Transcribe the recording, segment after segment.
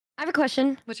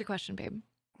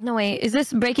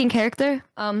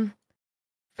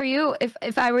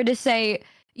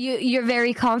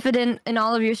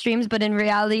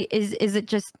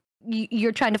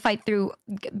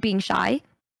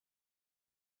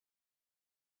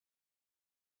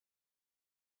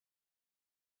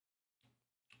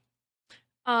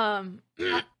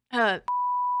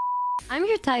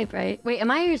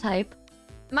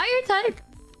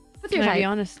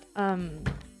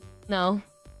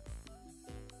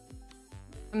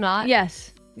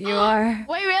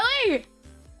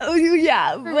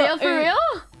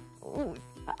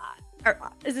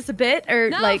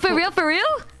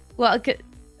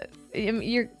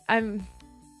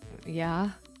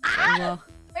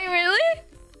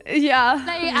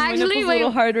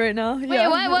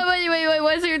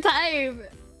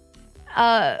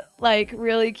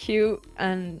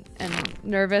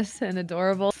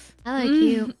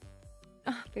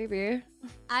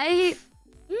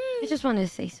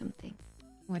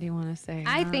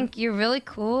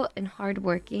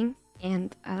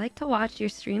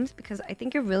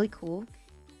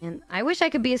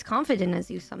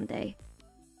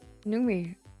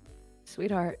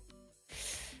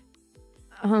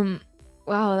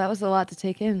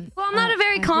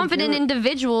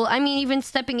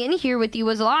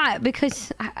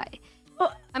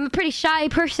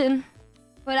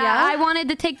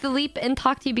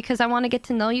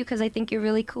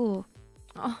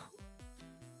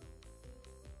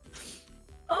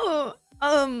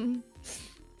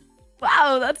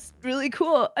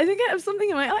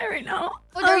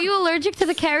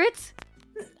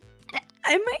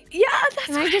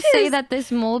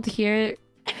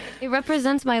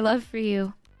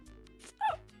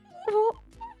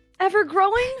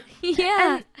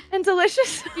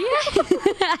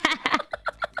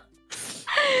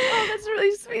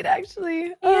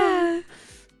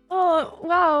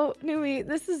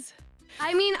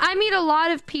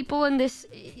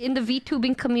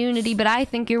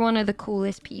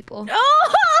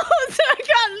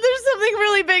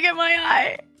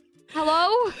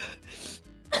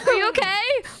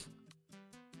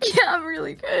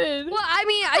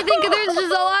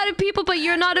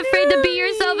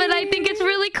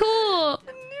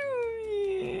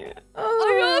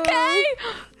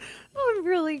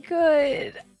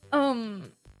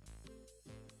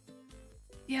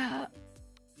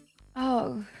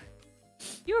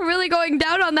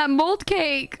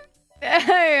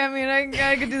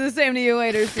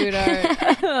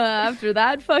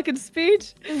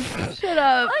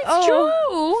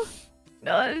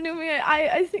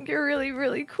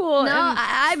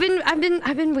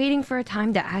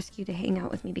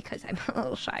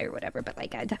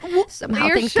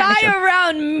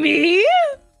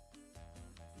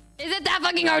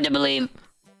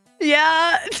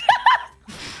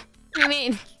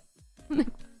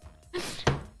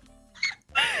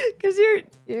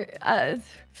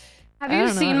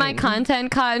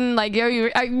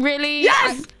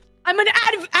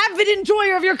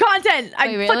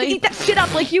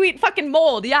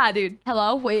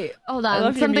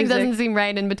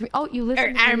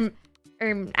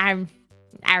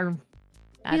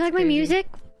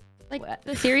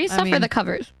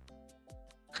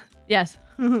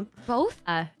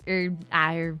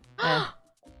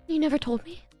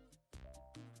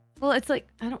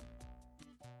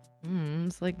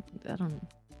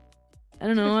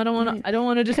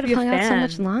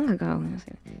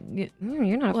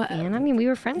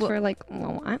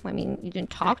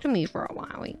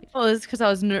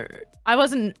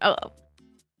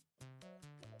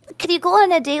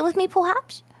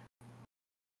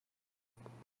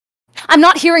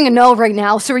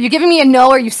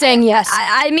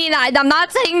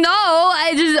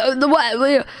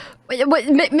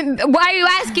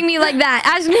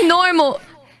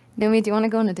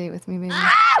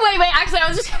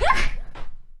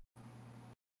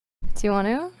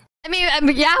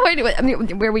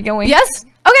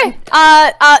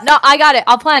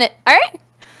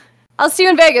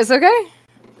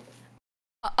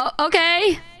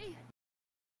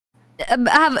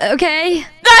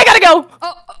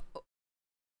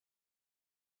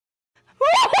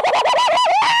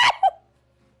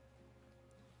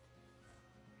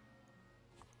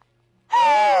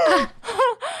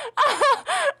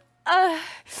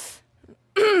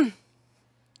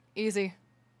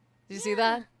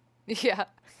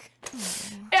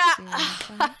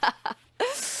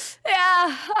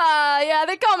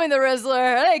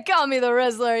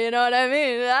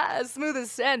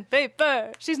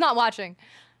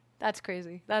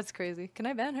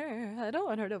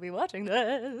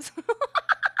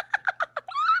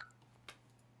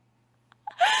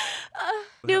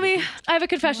Numi, I have a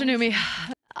confession, Numi.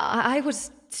 I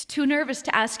was too nervous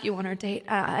to ask you on our date,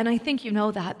 and I think you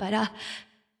know that, but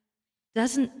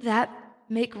doesn't that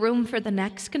make room for the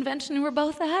next convention we're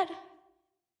both at?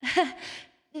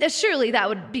 Surely that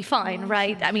would be fine,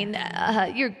 right? I mean,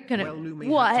 you're gonna... Well, Numi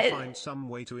what? had to find some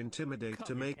way to intimidate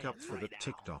to make up for the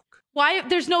TikTok. Why?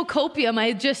 There's no copium.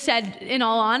 I just said, in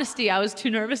all honesty, I was too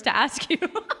nervous to ask you. How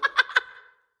is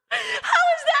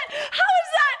that? How is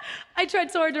that? I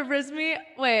tried so hard to riz me.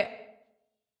 Wait.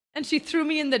 And she threw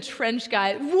me in the trench,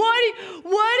 guy. What do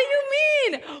you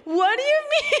mean? What do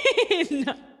you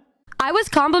mean? I was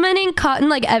complimenting Cotton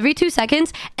like every 2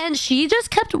 seconds, and she just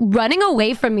kept running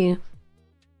away from me.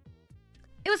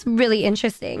 It was really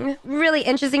interesting. Really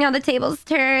interesting how the tables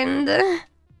turned.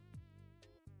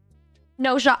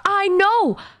 No shot. I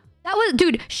know. That was...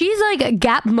 Dude, she's like a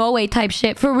Gap Moe type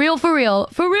shit. For real, for real.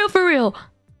 For real, for real.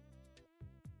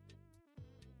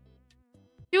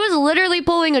 She was literally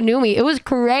pulling a Numi. It was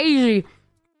crazy.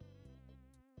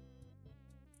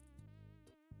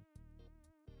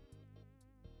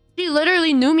 She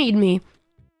literally Numi'd me.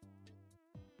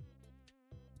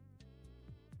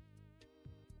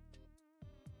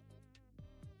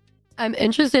 I'm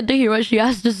interested to hear what she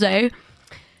has to say.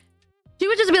 She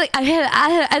would just be like, I hit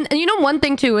it. And you know, one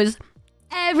thing too is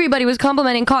everybody was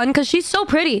complimenting Cotton because she's so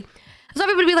pretty. So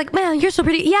everybody would be like, man, you're so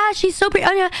pretty. Yeah, she's so pretty.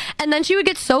 Oh, yeah. And then she would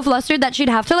get so flustered that she'd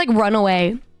have to like run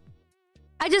away.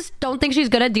 I just don't think she's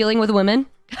good at dealing with women.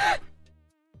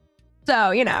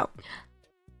 So, you know.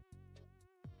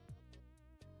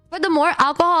 But the more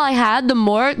alcohol I had, the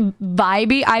more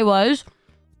vibey I was.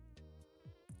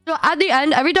 So at the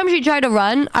end, every time she tried to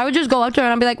run, I would just go up to her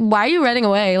and I'd be like, why are you running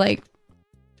away? Like,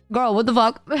 girl, what the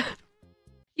fuck?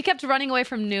 You kept running away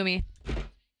from Numi.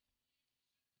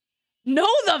 No,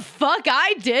 the fuck,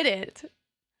 I didn't.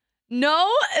 No,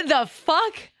 the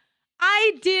fuck,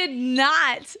 I did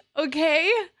not.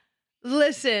 Okay?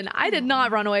 Listen, I did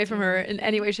not run away from her in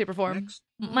any way, shape, or form. Next.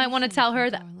 Might want to tell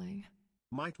her that.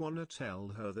 Might wanna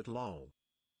tell her that lol.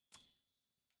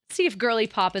 See if Girly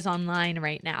Pop is online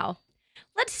right now.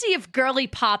 Let's see if Girly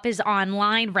Pop is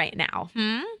online right now.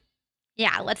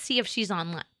 Yeah, let's see if she's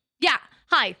online. Yeah,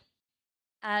 hi.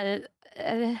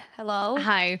 Hello?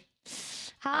 Hi.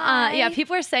 Hi. Yeah,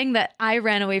 people are saying that I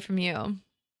ran away from you.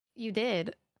 You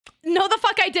did. No, the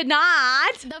fuck I did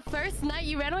not. The first night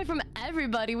you ran away from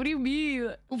everybody. What do you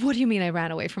mean? What do you mean I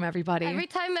ran away from everybody? Every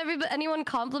time anyone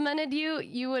complimented you,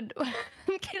 you would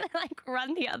like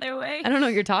run the other way. I don't know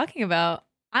what you're talking about.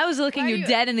 I was looking Why are you you-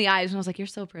 dead in the eyes and I was like, you're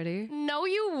so pretty. No,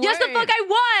 you weren't. Yes, the fuck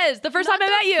I was. The first Not time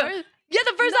I met the you. first- Yeah,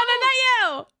 the first time I met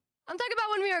you. I'm talking about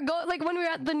when we were when we were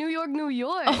at the New York.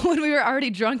 Oh, when we were already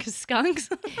drunk as skunks.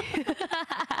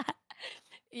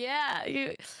 Yeah,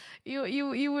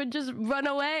 you would just run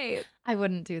away. I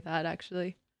wouldn't do that,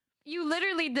 actually. You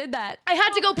literally did that. I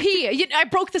had to go pee. I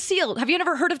broke the seal. Have you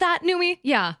never heard of that, Numi?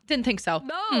 Yeah, didn't think so.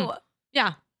 No.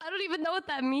 Yeah. I don't even know what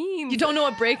that means. You don't know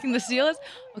what breaking the seal is?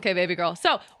 Okay, baby girl.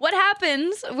 So what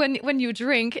happens when you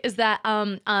drink is that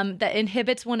that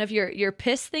inhibits one of your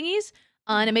piss thingies,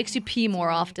 and it makes you pee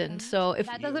more often. So if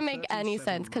That doesn't make any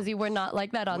sense because you were not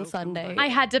like that on Sunday. I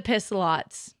had to piss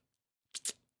lots.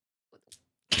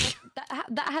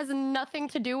 That has nothing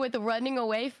to do with running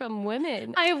away from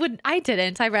women. I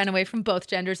didn't. I ran away from both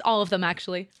genders, all of them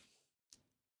actually.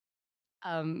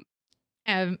 No,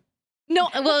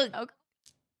 well, okay.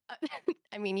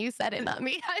 I mean, you said it, not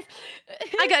me.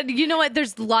 I got. You know what?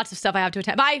 There's lots of stuff I have to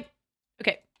attend. Bye.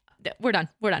 Okay, we're done.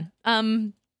 We're done.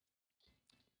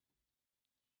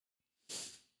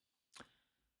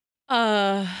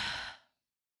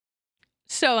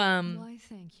 Why,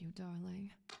 thank you,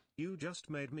 darling. You just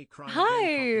made me cry. Hi.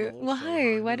 again, Cottontail, so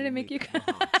Why? I Why did I really make you need cry?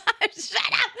 my heart.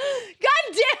 Shut up!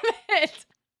 God damn it!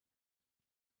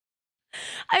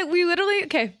 We literally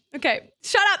okay.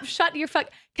 Shut up! Shut your fuck.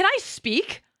 Can I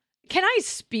speak? Can I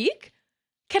speak?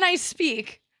 Can I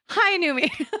speak? Hi, Numi.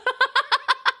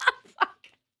 Fuck.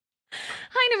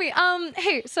 Hi, Numi.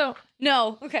 Hey. So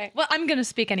no. Okay. Well, I'm gonna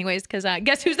speak anyways because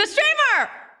guess who's the streamer?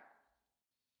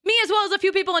 Me as well as a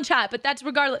few people in chat, but that's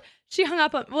regardless. She hung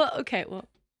up on. Well, okay. Well.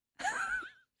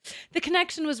 The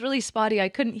connection was really spotty. I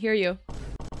couldn't hear you.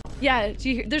 Yeah, did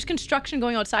you hear? There's construction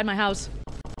going outside my house.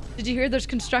 Did you hear there's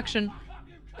construction?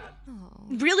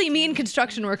 Really mean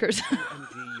construction workers.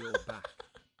 OMG, you're back.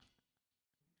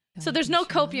 So there's no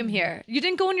copium here. You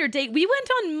didn't go on your date. We went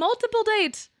on multiple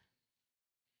dates.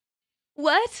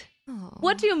 What?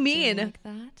 What do you mean? Like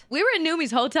that? We were in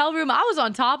Numi's hotel room. I was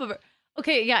on top of her.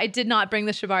 Okay, yeah, I did not bring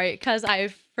the shibari because I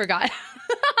forgot.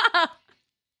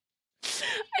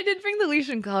 I did bring the leash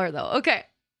and collar though. Okay.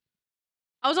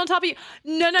 I was on top of you.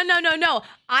 No.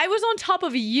 I was on top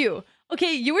of you.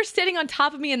 Okay, you were sitting on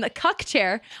top of me in the cuck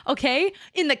chair. Okay,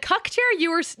 in the cuck chair, you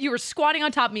were squatting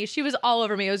on top of me. She was all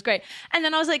over me. It was great. And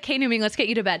then I was like, "Okay, Numi, let's get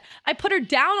you to bed." I put her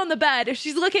down on the bed.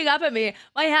 She's looking up at me.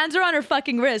 My hands are on her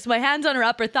fucking wrist. My hands on her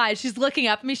upper thigh. She's looking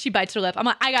up at me. She bites her lip. I'm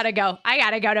like, "I gotta go. I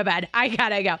gotta go to bed. I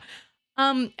gotta go."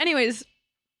 Anyways,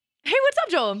 hey, what's up,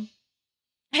 Joel?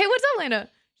 Hey, what's up, Lena?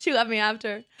 She left me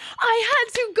after. I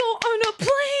had to go on a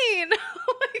plane.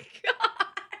 Oh my god.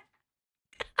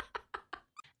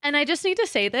 And I just need to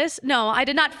say this. No, I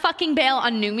did not fucking bail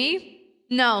on Numi.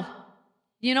 No.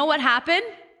 You know what happened?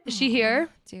 Is she here?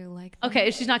 Do you like that? Okay,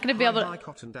 she's not going to be able to...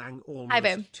 Cottontail, almost Hi,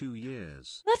 babe. 2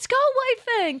 years. Let's go, White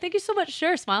Fang. Thank you so much.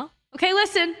 Sure, smile. Okay,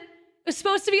 listen. It was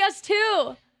supposed to be us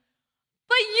too.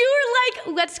 But you were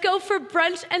like, let's go for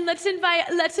brunch and let's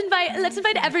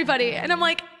invite everybody. And I'm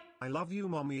like... I love you,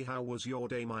 mommy. How was your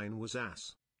day? Mine was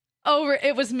ass. Oh,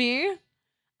 it was me?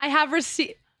 I have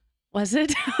receipt... Was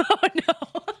it? Oh, no.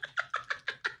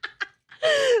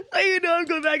 You know, I'm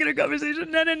going back in our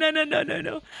conversation.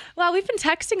 No. Wow, we've been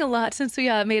texting a lot since we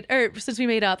since we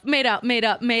made up,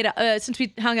 since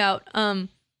we hung out.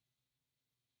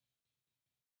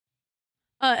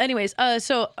 Anyways,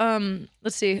 so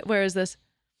let's see, where is this?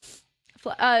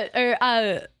 I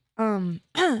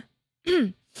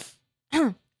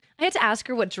had to ask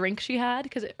her what drink she had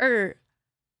because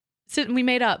so we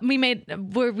made up.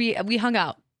 We hung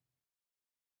out.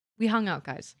 We hung out,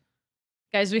 guys.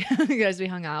 We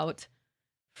hung out.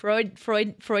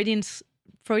 Freudian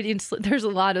there's a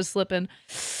lot of slipping.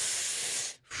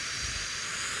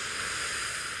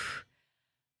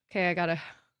 Okay, I gotta.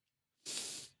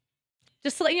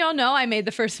 Just to let you all know, I made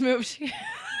the first move. Why,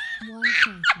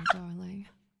 thank you, darling.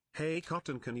 Hey,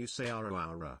 Cotton, can you say ara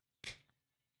ara?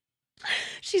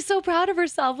 She's so proud of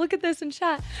herself. Look at this in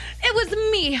chat. It was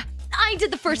me. I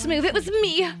did the first move. It was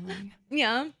me.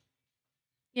 Yeah.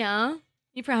 Yeah.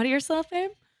 You proud of yourself,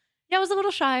 babe? Yeah, I was a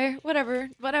little shy. Whatever.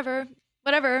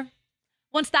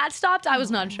 Once that stopped, I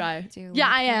was not shy. Yeah,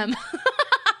 I am.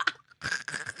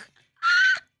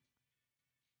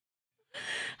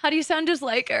 How do you sound just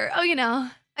like her? Oh, you know,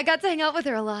 I got to hang out with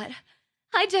her a lot.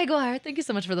 Hi, Jaguar. Thank you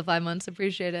so much for the 5 months.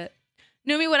 Appreciate it.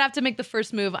 Numi would have to make the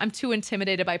first move. I'm too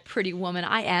intimidated by Pretty Woman.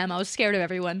 I am. I was scared of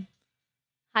everyone.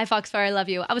 Hi, Foxfire. I love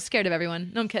you. I was scared of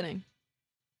everyone. No, I'm kidding.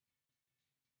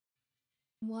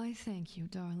 Why, thank you,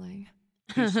 darling.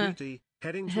 Hey, sweetie,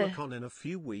 heading to a con in a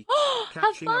few weeks. Have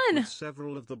Catching up fun. with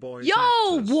several of the boys. Yo,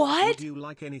 actors. what? Would you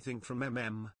like anything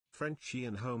from Frenchie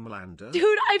and Homelander? Dude,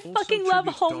 I Also, fucking love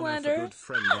tribute Donna for Homelander. good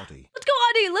friend Audie. Let's go,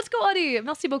 Audie. Let's go, Audie.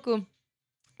 Merci beaucoup.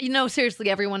 You know, seriously,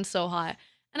 everyone's so hot.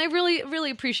 And I really, really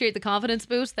appreciate the confidence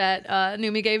boost that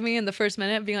Numi gave me in the first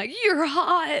minute, being like, "You're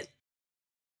hot."